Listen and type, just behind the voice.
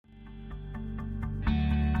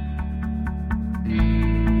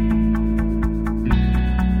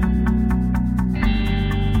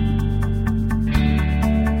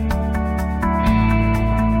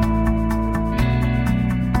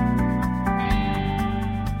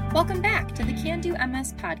Welcome back to the Can Do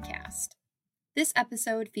MS podcast. This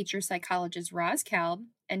episode features psychologist Roz Kalb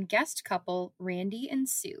and guest couple Randy and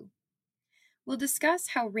Sue. We'll discuss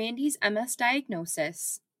how Randy's MS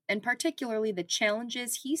diagnosis, and particularly the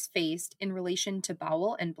challenges he's faced in relation to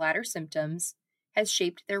bowel and bladder symptoms, has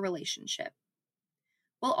shaped their relationship.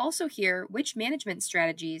 We'll also hear which management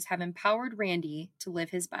strategies have empowered Randy to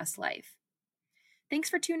live his best life. Thanks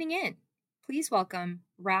for tuning in. Please welcome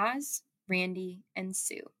Roz, Randy, and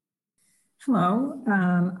Sue. Hello,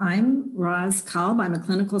 I'm Roz Kalb. I'm a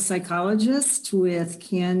clinical psychologist with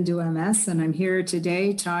Can Do MS, and I'm here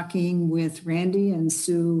today talking with Randy and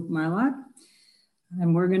Sue Marlock.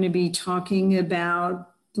 And we're going to be talking about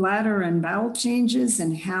bladder and bowel changes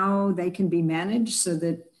and how they can be managed so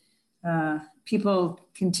that people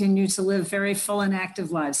continue to live very full and active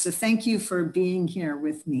lives. So thank you for being here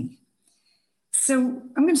with me. So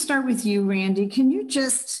I'm going to start with you, Randy. Can you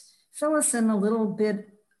just fill us in a little bit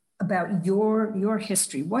about your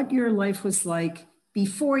history, what your life was like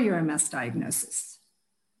before your MS diagnosis?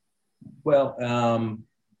 Well,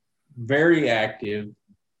 very active.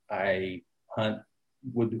 I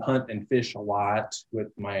would hunt and fish a lot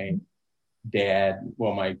with my dad,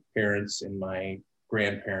 my parents and my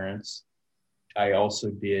grandparents. I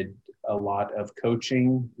also did a lot of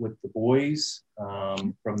coaching with the boys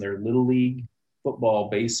from their little league, football,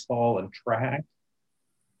 baseball, and track,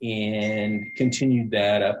 and continued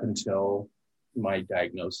that up until my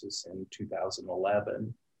diagnosis in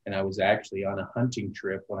 2011. And I was actually on a hunting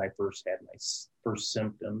trip when I first had my first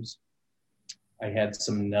symptoms. I had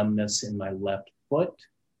some numbness in my left foot,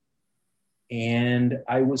 and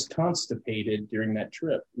I was constipated during that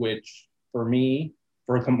trip, which for me,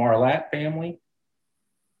 for the Marlatt family,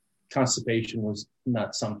 constipation was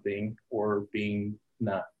not something, or being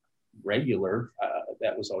not regular,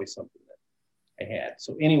 that was always something that I had.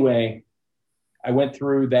 So anyway, I went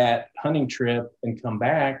through that hunting trip and come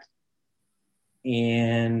back,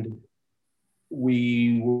 and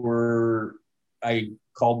I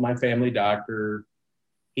called my family doctor.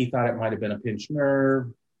 He thought it might have been a pinched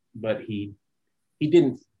nerve, but he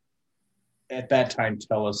didn't at that time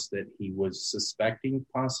tell us that he was suspecting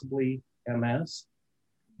possibly MS.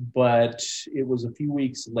 But it was a few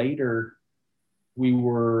weeks later, we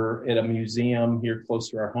were at a museum here close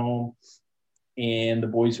to our home, and the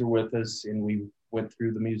boys were with us, and we went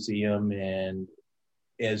through the museum. And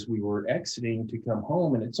as we were exiting to come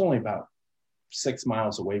home, and it's only about 6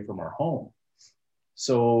 miles away from our home.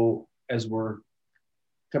 So as we're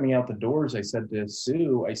coming out the doors, I said to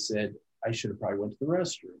Sue, I should have probably went to the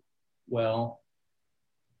restroom. Well,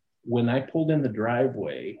 when I pulled in the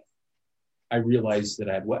driveway, I realized that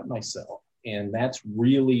I'd wet myself. And that's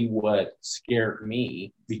really what scared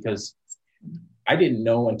me, because I didn't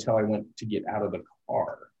know until I went to get out of the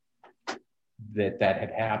car that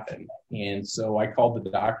had happened. And so I called the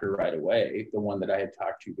doctor right away, the one that I had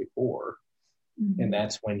talked to before. Mm-hmm. And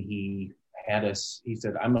that's when he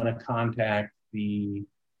said, I'm going to contact the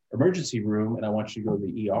emergency room and I want you to go to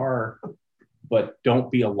the ER, but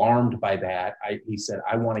don't be alarmed by that. He said,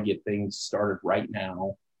 I want to get things started right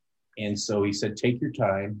now. And so he said, take your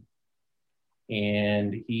time.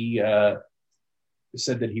 And he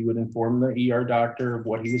said that he would inform the ER doctor of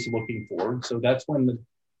what he was looking for. So that's when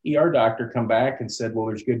the ER doctor come back and said, well,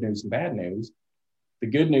 there's good news and bad news. The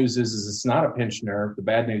good news is it's not a pinched nerve. The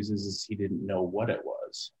bad news is he didn't know what it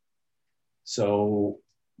was. So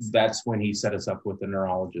that's when he set us up with a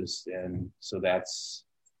neurologist. And so that's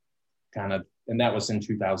and that was in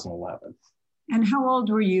 2011. And how old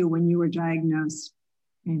were you when you were diagnosed,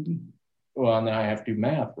 Andy? Well, now I have to do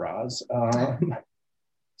math, Roz.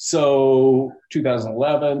 So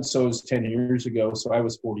 2011, so it was 10 years ago. So I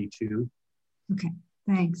was 42. Okay,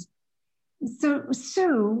 thanks. So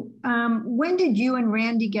Sue, when did you and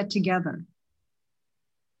Randy get together?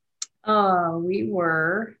 We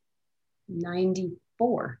were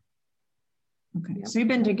 94. Okay, yep. So you've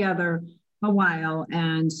been together a while,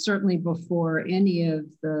 and certainly before any of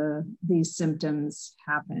these symptoms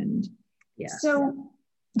happened. Yeah. So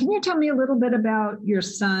can you tell me a little bit about your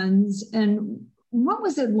sons, and what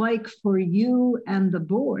was it like for you and the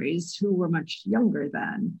boys, who were much younger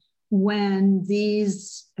then, when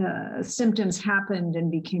these symptoms happened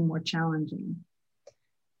and became more challenging?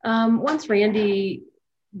 Once Randy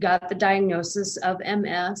got the diagnosis of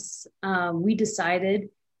MS, we decided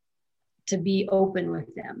to be open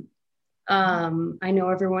with them. I know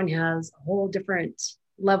everyone has a whole different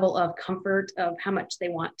level of comfort of how much they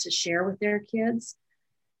want to share with their kids.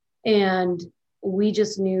 And we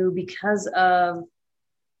just knew, because of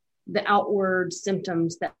the outward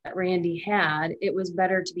symptoms that Randy had, it was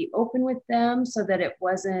better to be open with them so that it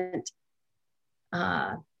wasn't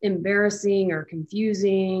embarrassing or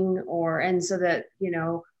confusing, and so that,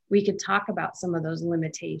 we could talk about some of those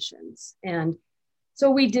limitations. And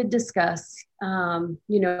so we did discuss,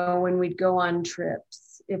 when we'd go on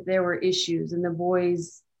trips, if there were issues, and the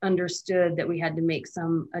boys understood that we had to make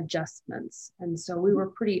some adjustments. And so we were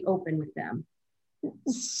pretty open with them.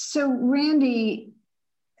 So Randy,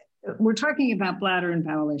 we're talking about bladder and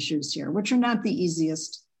bowel issues here, which are not the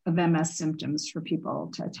easiest of MS symptoms for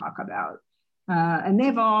people to talk about. And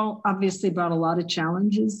they've all obviously brought a lot of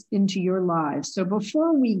challenges into your lives. So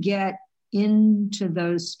before we get into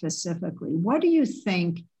those specifically, what do you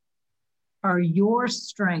think are your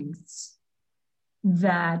strengths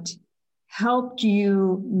that helped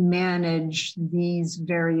you manage these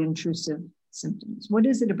very intrusive symptoms? What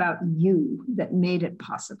is it about you that made it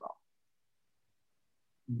possible?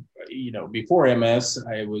 Before MS,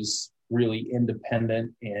 I was really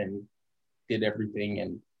independent and did everything.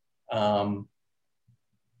 And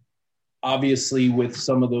obviously, with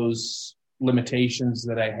some of those limitations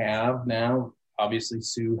that I have now, obviously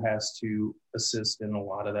Sue has to assist in a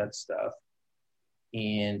lot of that stuff.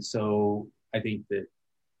 And so I think that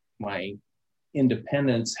my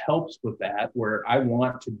independence helps with that, where I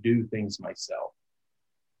want to do things myself.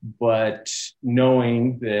 But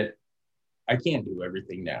knowing that I can't do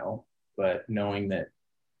everything now, but knowing that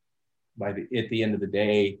at the end of the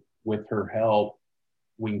day, with her help,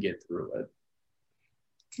 we can get through it.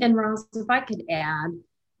 And Roz, if I could add,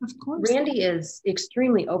 of course, Randy is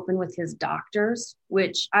extremely open with his doctors,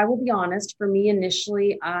 which I will be honest, for me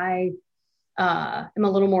initially, I am a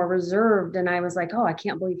little more reserved, and I was like, oh, I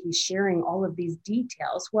can't believe he's sharing all of these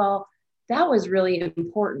details. Well, that was really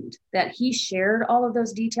important that he shared all of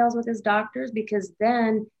those details with his doctors, because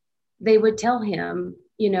then they would tell him,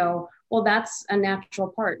 well, that's a natural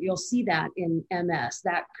part. You'll see that in MS.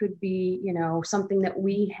 That could be, something that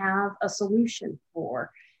we have a solution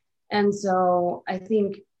for. And so I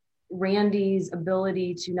think Randy's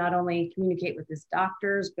ability to not only communicate with his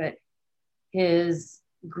doctors, but his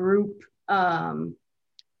group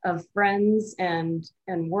of friends and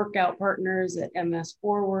workout partners at MS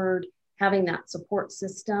Forward, having that support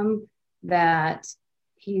system that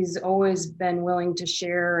he's always been willing to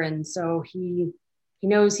share. And so he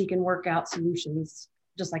knows he can work out solutions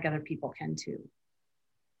just like other people can too.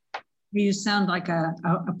 You sound like a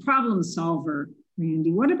problem solver,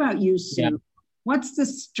 Randy. What about you, Sue? Yeah. What's the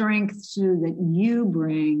strength, Sue, that you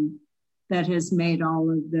bring that has made all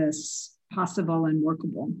of this possible and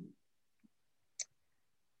workable?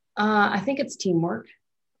 I think it's teamwork.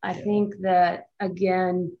 I think that,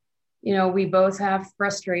 again, we both have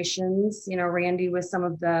frustrations, Randy with some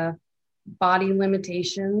of the body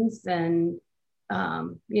limitations, and,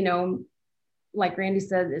 like Randy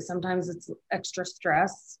said, sometimes it's extra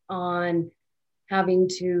stress on having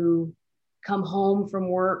to come home from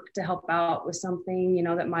work to help out with something,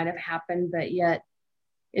 that might have happened, but yet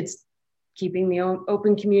it's keeping the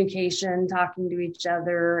open communication, talking to each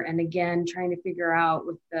other, and again, trying to figure out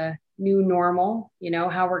with the new normal,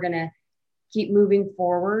 how we're going to keep moving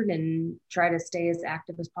forward and try to stay as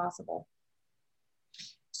active as possible.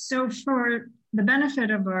 So for the benefit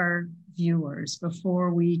of our viewers,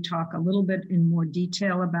 before we talk a little bit in more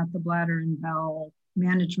detail about the bladder and bowel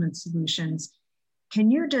management solutions, can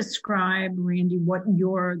you describe, Randy, what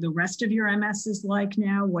the rest of your MS is like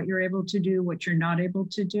now, what you're able to do, what you're not able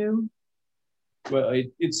to do? Well,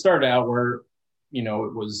 it started out where,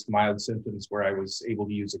 it was mild symptoms where I was able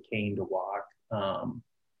to use a cane to walk.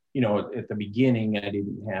 At the beginning, I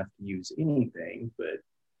didn't have to use anything, but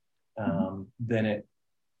then it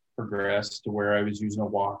progressed to where I was using a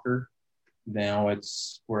walker. Now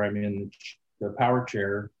it's where I'm in the power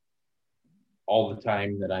chair all the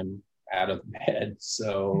time that I'm out of bed.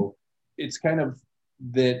 So it's kind of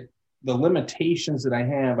that the limitations that I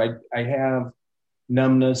have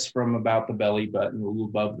numbness from about the belly button, a little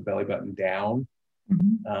above the belly button down,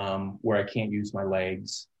 where I can't use my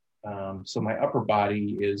legs. So my upper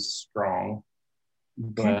body is strong,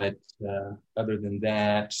 but other than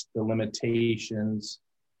that, the limitations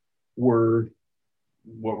were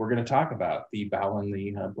what we're going to talk about, the bowel and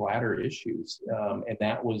the bladder issues. And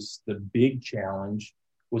that was the big challenge,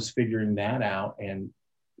 was figuring that out and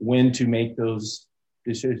when to make those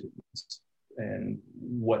decisions and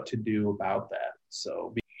what to do about that.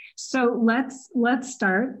 So let's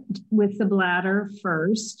start with the bladder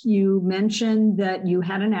first. You mentioned that you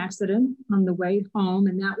had an accident on the way home,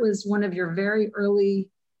 and that was one of your very early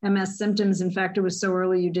MS symptoms. In fact, it was so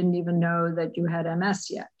early you didn't even know that you had MS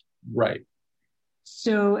yet. Right.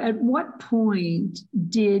 So at what point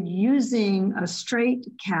did using a straight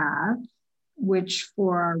cath, which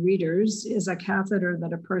for our readers is a catheter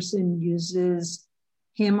that a person uses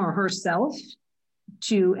him or herself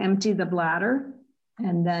to empty the bladder,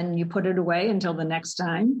 and then you put it away until the next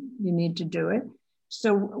time you need to do it.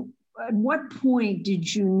 So at what point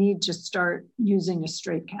did you need to start using a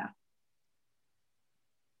straight cath?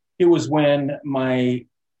 It was when I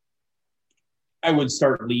would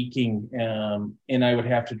start leaking, and I would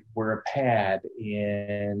have to wear a pad,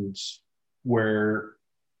 and where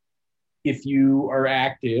if you are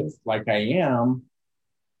active like I am,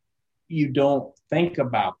 you don't think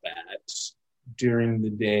about that during the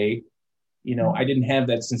day. You know, I didn't have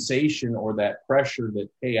that sensation or that pressure that,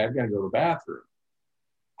 hey, I've got to go to the bathroom.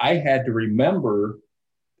 I had to remember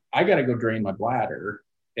I got to go drain my bladder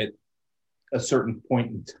at a certain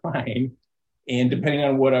point in time. And depending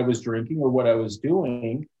on what I was drinking or what I was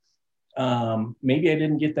doing, maybe I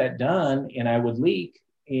didn't get that done and I would leak.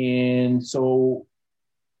 And so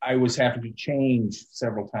I was having to change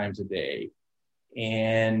several times a day.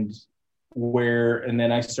 And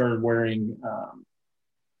then I started wearing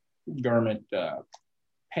garment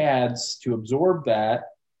pads to absorb that.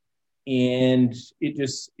 And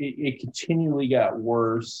it continually got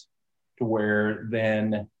worse to where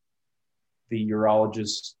then the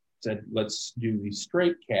urologist said, let's do the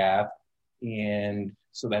straight cath. And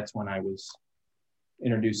so that's when I was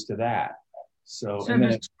introduced to that. So and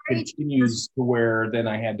then it continues to where then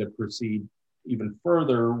I had to proceed even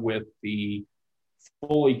further with the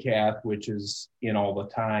Foley cath, which is in all the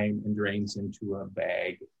time and drains into a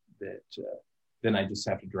bag that then I just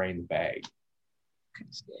have to drain the bag.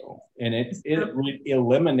 So, and it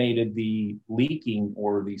eliminated the leaking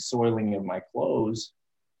or the soiling of my clothes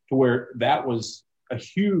to where that was a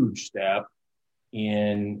huge step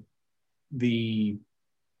in the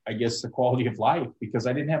quality of life, because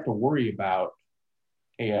I didn't have to worry about,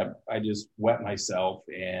 hey, I just wet myself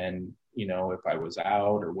and, you know, if I was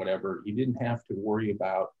out or whatever, you didn't have to worry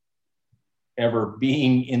about ever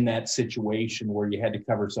being in that situation where you had to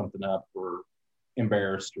cover something up or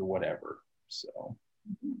embarrassed or whatever. So,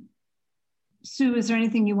 Sue, is there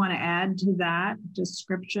anything you want to add to that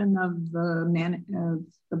description of the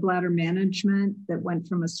bladder management that went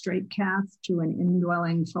from a straight cath to an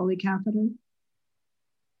indwelling Foley catheter?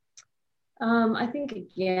 I think,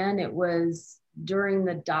 again, it was during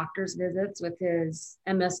the doctor's visits with his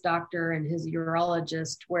MS doctor and his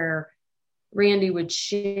urologist where Randy would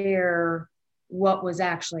share what was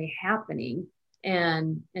actually happening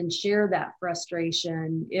and share that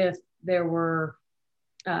frustration if there were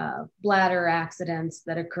bladder accidents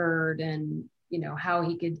that occurred, and you know how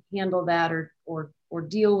he could handle that or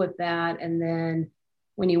deal with that. And then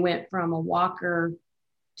when he went from a walker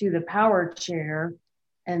to the power chair,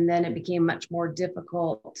 and then it became much more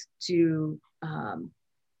difficult to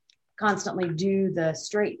constantly do the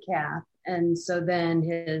straight cath. And so then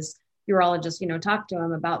his urologist, you know, talked to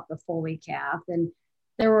him about the Foley cath, and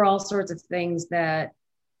there were all sorts of things that,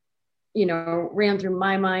 you know, ran through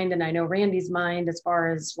my mind, and I know Randy's mind, as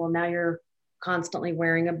far as, well, now you're constantly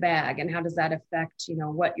wearing a bag, and how does that affect, you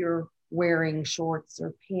know, what you're wearing, shorts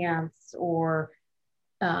or pants, or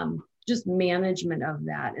just management of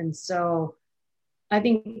that. And so I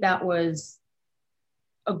think that was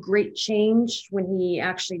a great change when he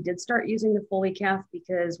actually did start using the Foley cath,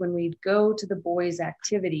 because when we'd go to the boys'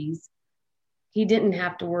 activities, he didn't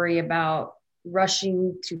have to worry about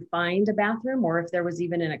rushing to find a bathroom, or if there was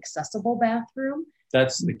even an accessible bathroom.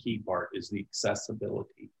 That's the key part, is the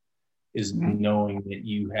accessibility, is knowing that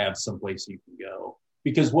you have someplace you can go.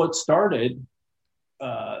 Because what started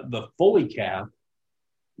the Foley cath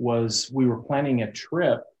was we were planning a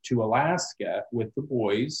trip to Alaska with the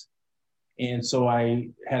boys. And so I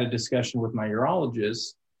had a discussion with my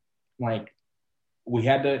urologist, like, we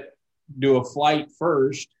had to do a flight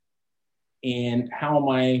first, and how am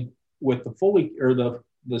I with the Foley or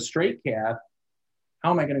the straight cath, how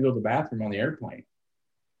am I going to go to the bathroom on the airplane?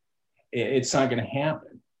 It's not going to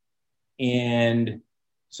happen. And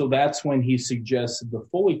so that's when he suggested the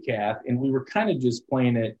Foley cath, and we were kind of just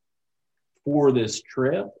playing it for this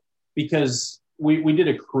trip, because we did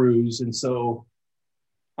a cruise. And so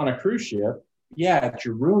on a cruise ship, yeah, at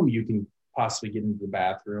your room, you can possibly get into the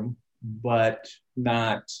bathroom, but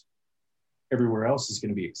not everywhere else is going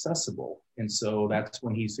to be accessible. And so that's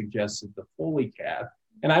when he suggested the Foley cath.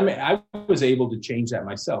 And I was able to change that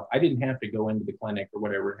myself. I didn't have to go into the clinic or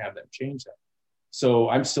whatever and have them change that. So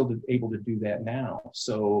I'm still able to do that now.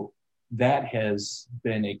 So that has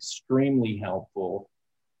been extremely helpful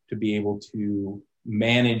to be able to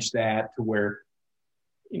manage that, to where,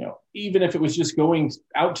 you know, even if it was just going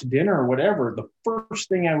out to dinner or whatever, the first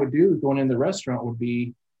thing I would do going in the restaurant would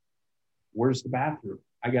be, where's the bathroom?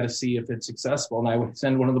 I got to see if it's accessible. And I would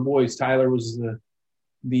send one of the boys. Tyler was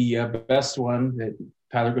the best one that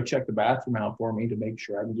Tyler, go check the bathroom out for me to make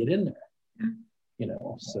sure I can get in there. Yeah.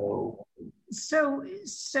 So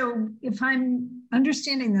if I'm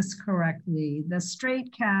understanding this correctly, the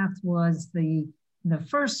straight cath was the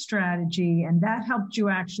first strategy, and that helped you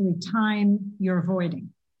actually time your voiding.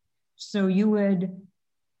 So you would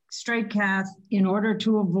straight cath in order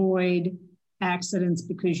to avoid accidents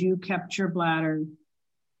because you kept your bladder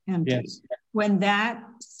empty. Yes. When that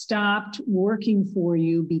stopped working for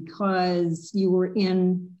you because you were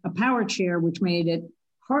in a power chair, which made it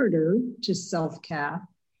harder to self-cath,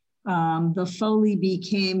 the Foley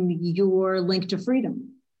became your link to freedom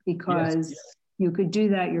because you could do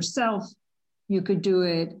that yourself. You could do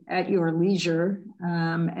it at your leisure.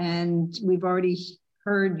 And we've already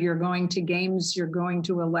heard you're going to games, you're going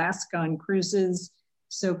to Alaska on cruises.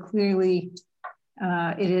 So clearly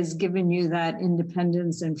it has given you that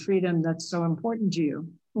independence and freedom that's so important to you.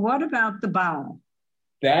 What about the bowel?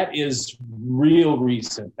 That is real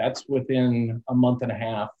recent. That's within a month and a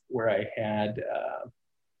half where I had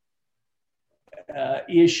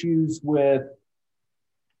issues with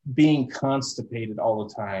being constipated all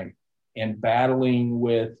the time and battling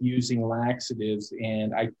with using laxatives.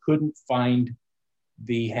 And I couldn't find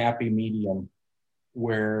the happy medium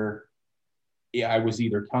where I was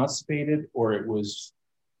either constipated or it was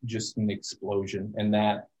just an explosion. And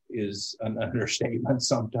that is an understatement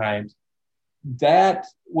sometimes. There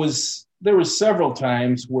was several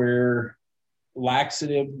times where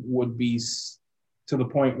laxative would be to the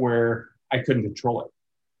point where I couldn't control it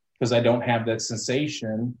because I don't have that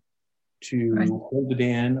sensation to hold it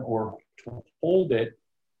in or to hold it.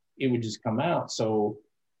 It would just come out. So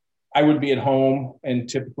I would be at home, and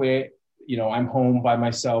typically, I'm home by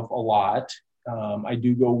myself a lot. I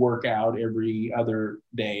do go work out every other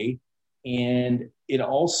day. And it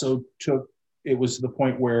also it was to the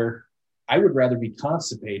point where I would rather be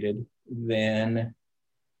constipated than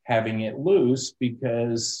having it loose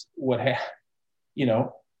because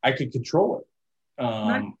I could control it.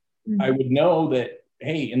 I would know that,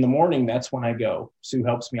 hey, in the morning, that's when I go. Sue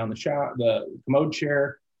helps me on the commode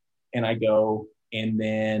chair, and I go. And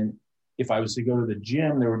then if I was to go to the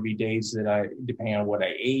gym, there would be days that depending on what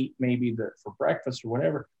I ate, maybe for breakfast or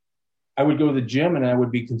whatever, I would go to the gym and I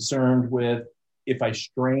would be concerned with if I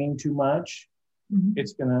strain too much,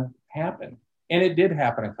 it's going to happen. And it did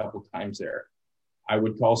happen a couple of times there. I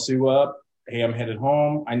would call Sue up. Hey, I'm headed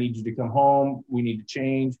home. I need you to come home. We need to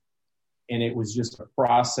change. And it was just a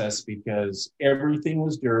process because everything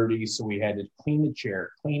was dirty. So we had to clean the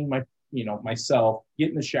chair, clean myself, get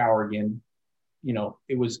in the shower again.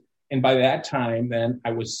 And by that time, then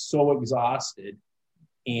I was so exhausted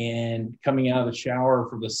and coming out of the shower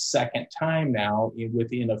for the second time now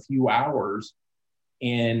within a few hours.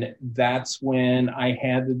 And that's when I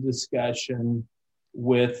had the discussion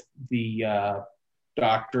with the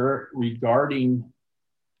doctor regarding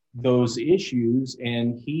those issues.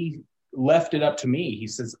 And he left it up to me. He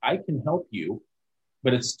says, I can help you,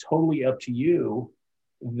 but it's totally up to you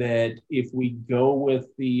that if we go with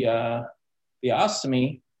the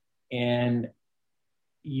ostomy, and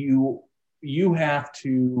you have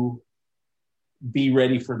to be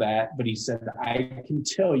ready for that. But he said, I can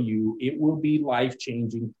tell you it will be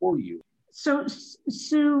life-changing for you. So,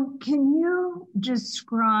 Sue, can you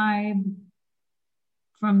describe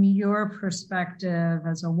from your perspective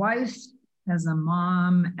as a wife, as a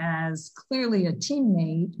mom, as clearly a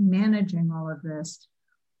teammate managing all of this,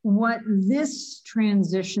 what this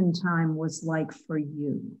transition time was like for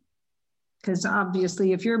you? Because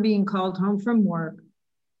obviously, if you're being called home from work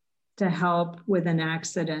to help with an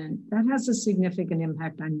accident, that has a significant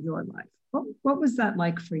impact on your life. What was that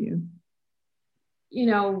like for you?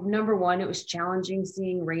 Number one, it was challenging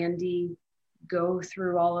seeing Randy go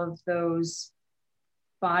through all of those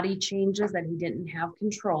body changes that he didn't have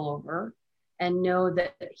control over, and know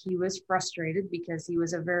that he was frustrated because he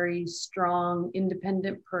was a very strong,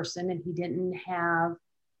 independent person and he didn't have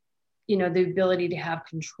the ability to have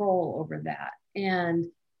control over that. And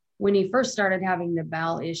when he first started having the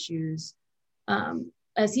bowel issues,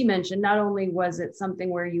 as he mentioned, not only was it something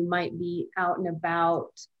where you might be out and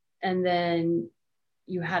about and then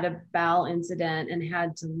you had a bowel incident and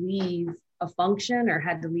had to leave a function or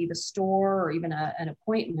had to leave a store or even an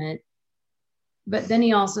appointment, but then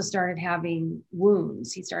he also started having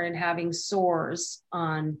wounds. He started having sores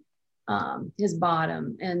on his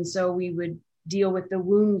bottom. And so we would deal with the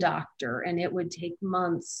wound doctor, and it would take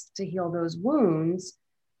months to heal those wounds.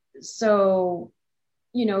 So,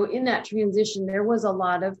 in that transition, there was a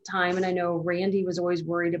lot of time. And I know Randy was always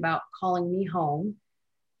worried about calling me home.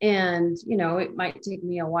 And, it might take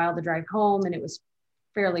me a while to drive home, and it was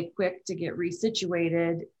fairly quick to get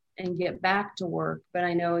resituated. and get back to work. But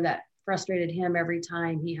I know that frustrated him every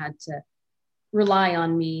time he had to rely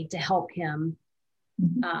on me to help him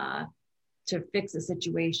to fix a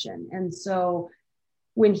situation. And so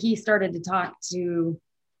when he started to talk to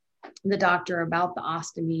the doctor about the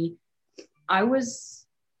ostomy, I was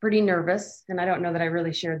pretty nervous. And I don't know that I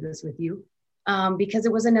really shared this with you because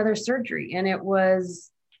it was another surgery, and it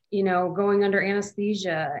was, going under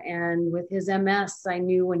anesthesia. And with his MS, I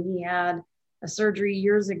knew when he had a surgery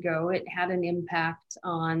years ago, it had an impact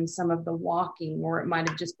on some of the walking, or it might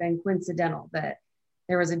have just been coincidental that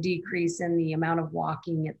there was a decrease in the amount of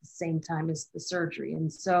walking at the same time as the surgery.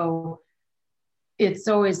 And so it's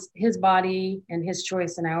always his body and his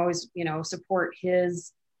choice. And I always, support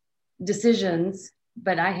his decisions,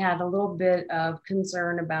 but I had a little bit of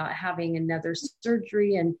concern about having another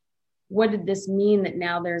surgery. And what did this mean that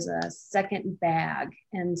now there's a second bag?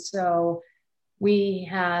 And so we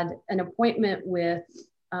had an appointment with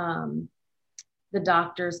the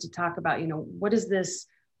doctors to talk about, what does this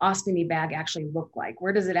ostomy bag actually look like?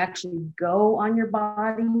 Where does it actually go on your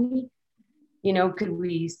body? Could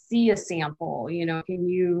we see a sample? Can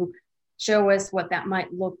you show us what that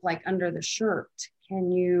might look like under the shirt?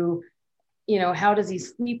 Can you, how does he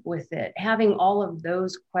sleep with it? Having all of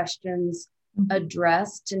those questions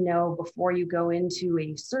addressed to know before you go into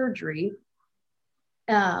a surgery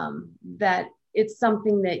that it's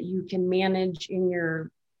something that you can manage in your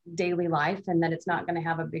daily life and that it's not going to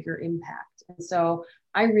have a bigger impact. And so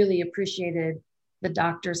I really appreciated the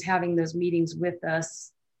doctors having those meetings with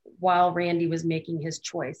us while Randy was making his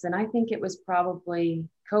choice. And I think it was probably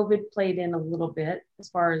COVID played in a little bit as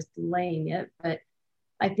far as delaying it, but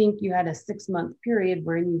I think you had a 6-month period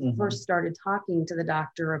where you first started talking to the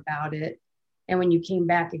doctor about it. And when you came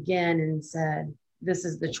back again and said, this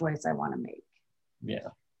is the choice I want to make. Yeah.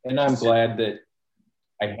 And I'm glad that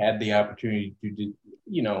I had the opportunity to,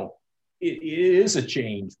 it is a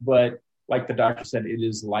change, but like the doctor said, it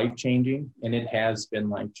is life-changing, and it has been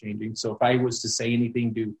life-changing. So if I was to say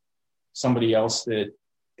anything to somebody else that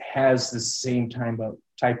has the same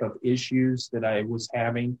type of issues that I was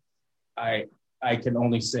having, I can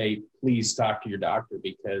only say, please talk to your doctor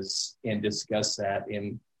and discuss that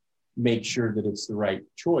and make sure that it's the right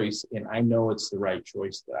choice. And I know it's the right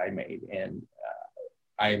choice that I made. And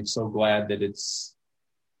I am so glad that it's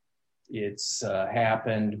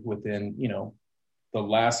happened within, the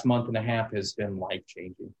last month and a half has been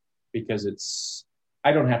life-changing because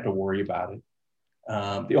I don't have to worry about it.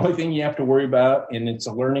 The only thing you have to worry about, and it's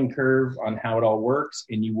a learning curve on how it all works,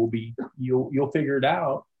 and you'll figure it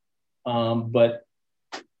out. But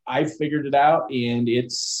I've figured it out, and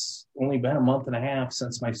it's only been a month and a half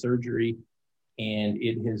since my surgery, and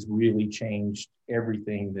it has really changed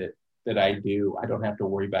everything that I do. I don't have to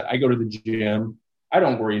worry about it. I go to the gym. I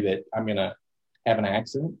don't worry that I'm going to have an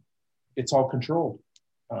accident. It's all controlled.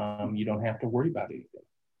 You don't have to worry about anything.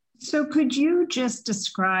 So could you just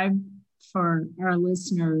describe for our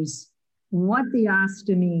listeners what the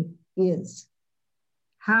ostomy is?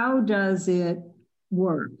 How does it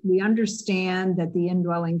work? We understand that the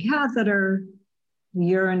indwelling catheter, the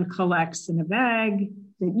urine collects in a bag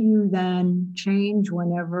that you then change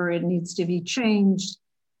whenever it needs to be changed.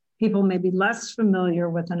 People may be less familiar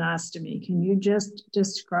with an ostomy. Can you just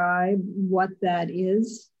describe what that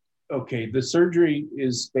is? Okay, the surgery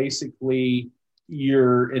is basically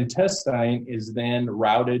your intestine is then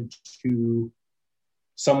routed to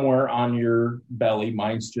somewhere on your belly.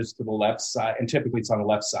 Mine's just to the left side, and typically it's on the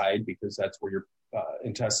left side because that's where your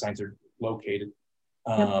intestines are located.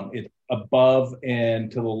 It's above and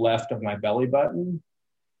to the left of my belly button,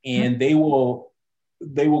 and they will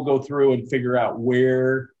go through and figure out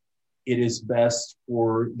where it is best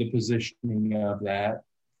for the positioning of that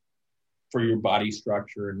for your body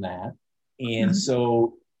structure and that. And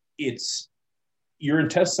so your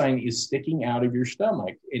intestine is sticking out of your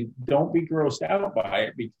stomach, and don't be grossed out by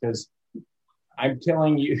it because I'm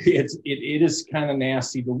telling you, it is kind of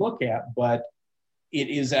nasty to look at, but it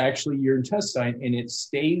is actually your intestine, and it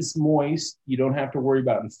stays moist. You don't have to worry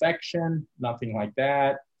about infection, nothing like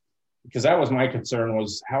that. Because that was my concern,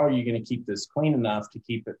 was how are you going to keep this clean enough to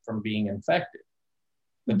keep it from being infected?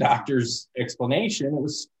 The doctor's explanation, it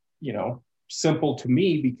was, simple to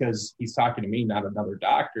me because he's talking to me, not another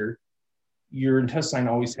doctor. Your intestine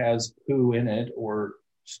always has poo in it or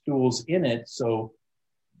stools in it. So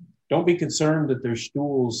don't be concerned that there's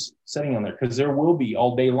stools sitting on there, because there will be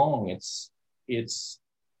all day long. It's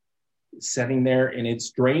sitting there and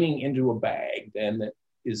it's draining into a bag then that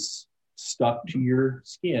is stuck to your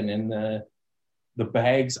skin. And the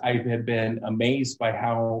bags, I have been amazed by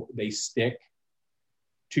how they stick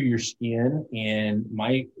to your skin, and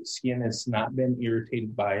my skin has not been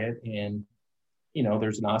irritated by it. And, you know,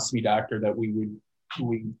 there's an ostomy doctor that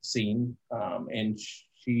we've seen, and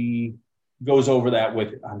she goes over that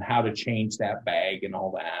on how to change that bag and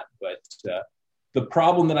all that. But the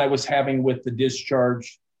problem that I was having with the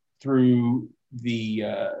discharge through the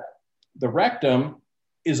rectum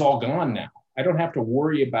is all gone now. I don't have to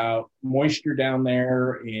worry about moisture down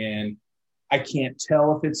there, and I can't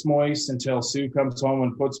tell if it's moist until Sue comes home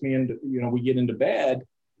and puts me into, you know, we get into bed.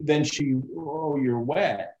 Then you're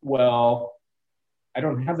wet. Well, I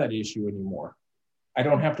don't have that issue anymore. I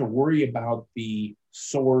don't have to worry about the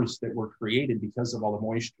sores that were created because of all the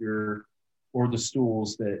moisture or the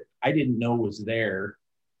stools that I didn't know was there.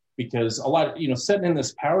 Because a lot of, you know, sitting in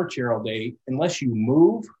this power chair all day, unless you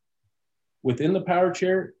move within the power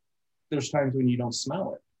chair, there's times when you don't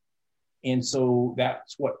smell it. And so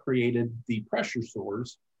that's what created the pressure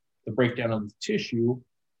sores, the breakdown of the tissue,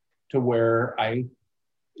 to where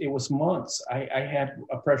it was months. I had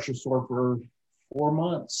a pressure sore for 4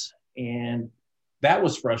 months. And that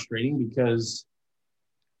was frustrating because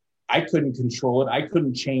I couldn't control it. I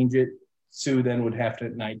couldn't change it. Sue then would have to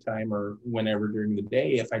at nighttime or whenever during the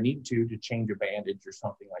day, if I need to change a bandage or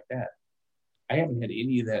something like that. I haven't had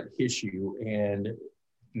any of that issue. And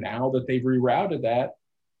now that they've rerouted that,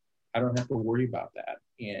 I don't have to worry about that.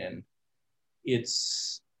 And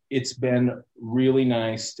it's been really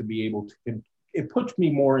nice to be able to, it puts me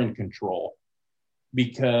more in control,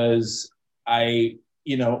 because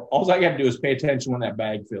all I got to do is pay attention when that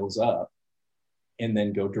bag fills up and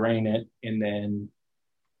then go drain it. And then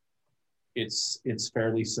it's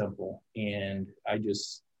fairly simple. And I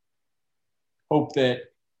just hope that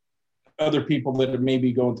other people that are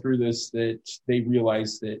maybe going through this, that they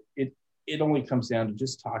realize that it only comes down to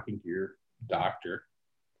just talking to your doctor.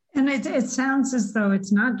 And it sounds as though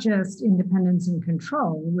it's not just independence and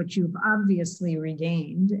control, which you've obviously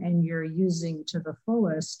regained and you're using to the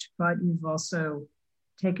fullest, but you've also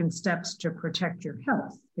taken steps to protect your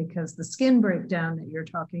health, because the skin breakdown that you're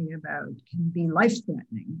talking about can be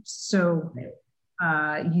life-threatening. So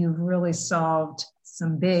you've really solved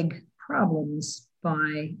some big problems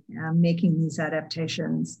by making these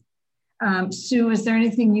adaptations. Sue, is there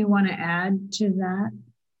anything you want to add to that?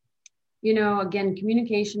 You know, again,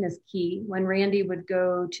 communication is key. When Randy would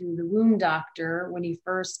go to the wound doctor, when he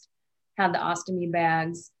first had the ostomy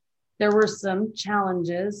bags, there were some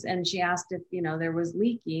challenges, and she asked if, there was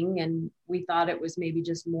leaking, and we thought it was maybe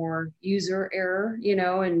just more user error,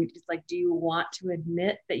 and it's like, do you want to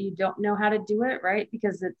admit that you don't know how to do it, right?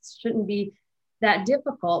 Because it shouldn't be that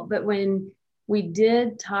difficult. But when we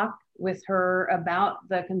did talk with her about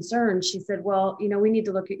the concerns, she said, well, we need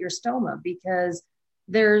to look at your stoma, because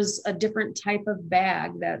there's a different type of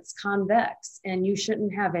bag that's convex and you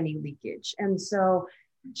shouldn't have any leakage. And so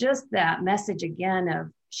just that message again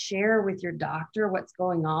of share with your doctor what's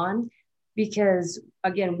going on, because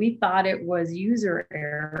again, we thought it was user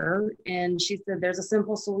error. And she said, there's a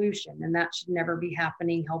simple solution and that should never be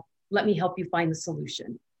happening. Let me help you find the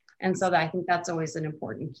solution. And so I think that's always an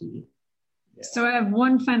important key. Yeah. So I have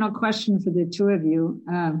one final question for the two of you.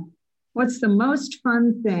 What's the most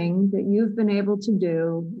fun thing that you've been able to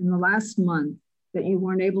do in the last month that you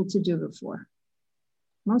weren't able to do before?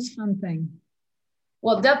 Most fun thing.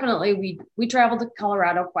 Well, definitely we traveled to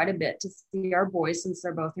Colorado quite a bit to see our boys, since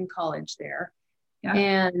they're both in college there. Yeah.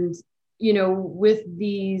 And, with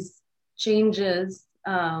these changes,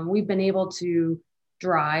 we've been able to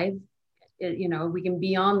drive. We can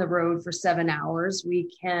be on the road for 7 hours.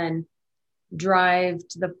 We can drive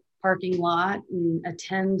to the parking lot and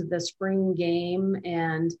attend the spring game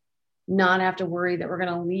and not have to worry that we're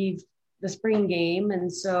going to leave the spring game.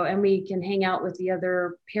 And we can hang out with the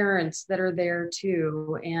other parents that are there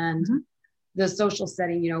too. And the social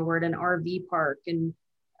setting, we're at an RV park. And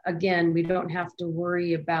again, we don't have to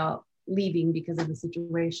worry about leaving because of the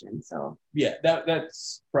situation. So yeah,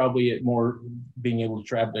 that's probably it, more being able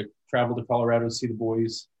to travel to Colorado to see the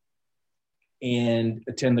boys and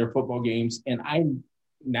attend their football games. And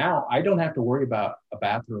I don't have to worry about a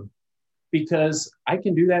bathroom, because I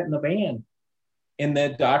can do that in the van. And the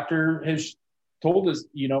doctor has told us,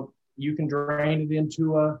 you can drain it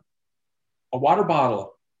into a water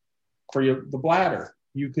bottle for the bladder.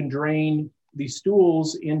 You can drain the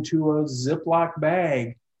stools into a Ziploc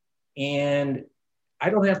bag. And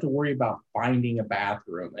I don't have to worry about finding a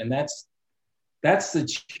bathroom. And that's the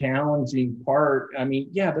challenging part. I mean,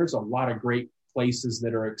 yeah, there's a lot of great places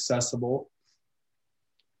that are accessible,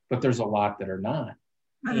 but there's a lot that are not.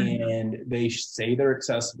 And they say they're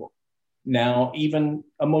accessible. Now, even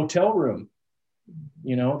a motel room,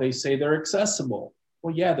 they say they're accessible.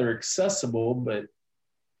 Well, yeah, they're accessible, but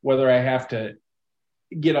Whether I have to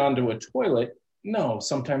get onto a toilet, no,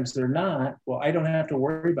 sometimes they're not. Well, I don't have to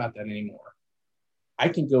worry about that anymore. I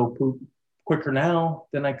can go poop quicker now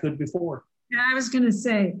than I could before. Yeah, I was going to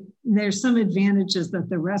say there's some advantages that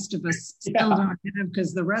the rest of us still don't have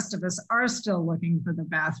because the rest of us are still looking for the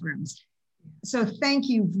bathrooms. So thank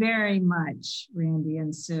you very much, Randy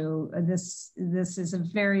and Sue. This is a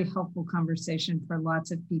very helpful conversation for lots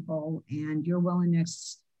of people, and your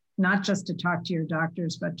willingness not just to talk to your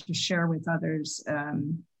doctors, but to share with others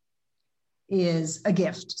is a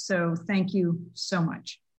gift. So thank you so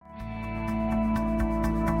much.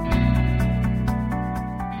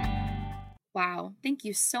 Wow, thank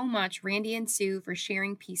you so much, Randy and Sue, for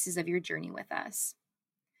sharing pieces of your journey with us.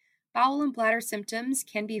 Bowel and bladder symptoms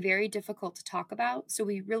can be very difficult to talk about, so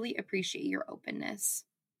we really appreciate your openness.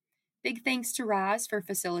 Big thanks to Roz for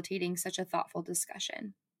facilitating such a thoughtful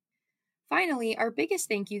discussion. Finally, our biggest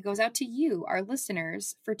thank you goes out to you, our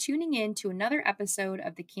listeners, for tuning in to another episode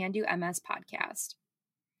of the Can Do MS podcast.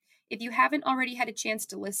 If you haven't already had a chance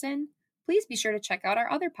to listen, please be sure to check out our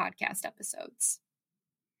other podcast episodes.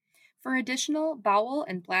 For additional bowel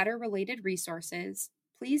and bladder-related resources,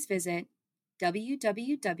 please visit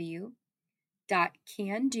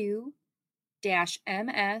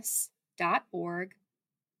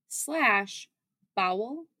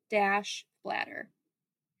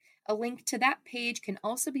A link to that page can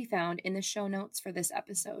also be found in the show notes for this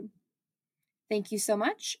episode. Thank you so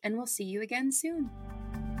much, and we'll see you again soon.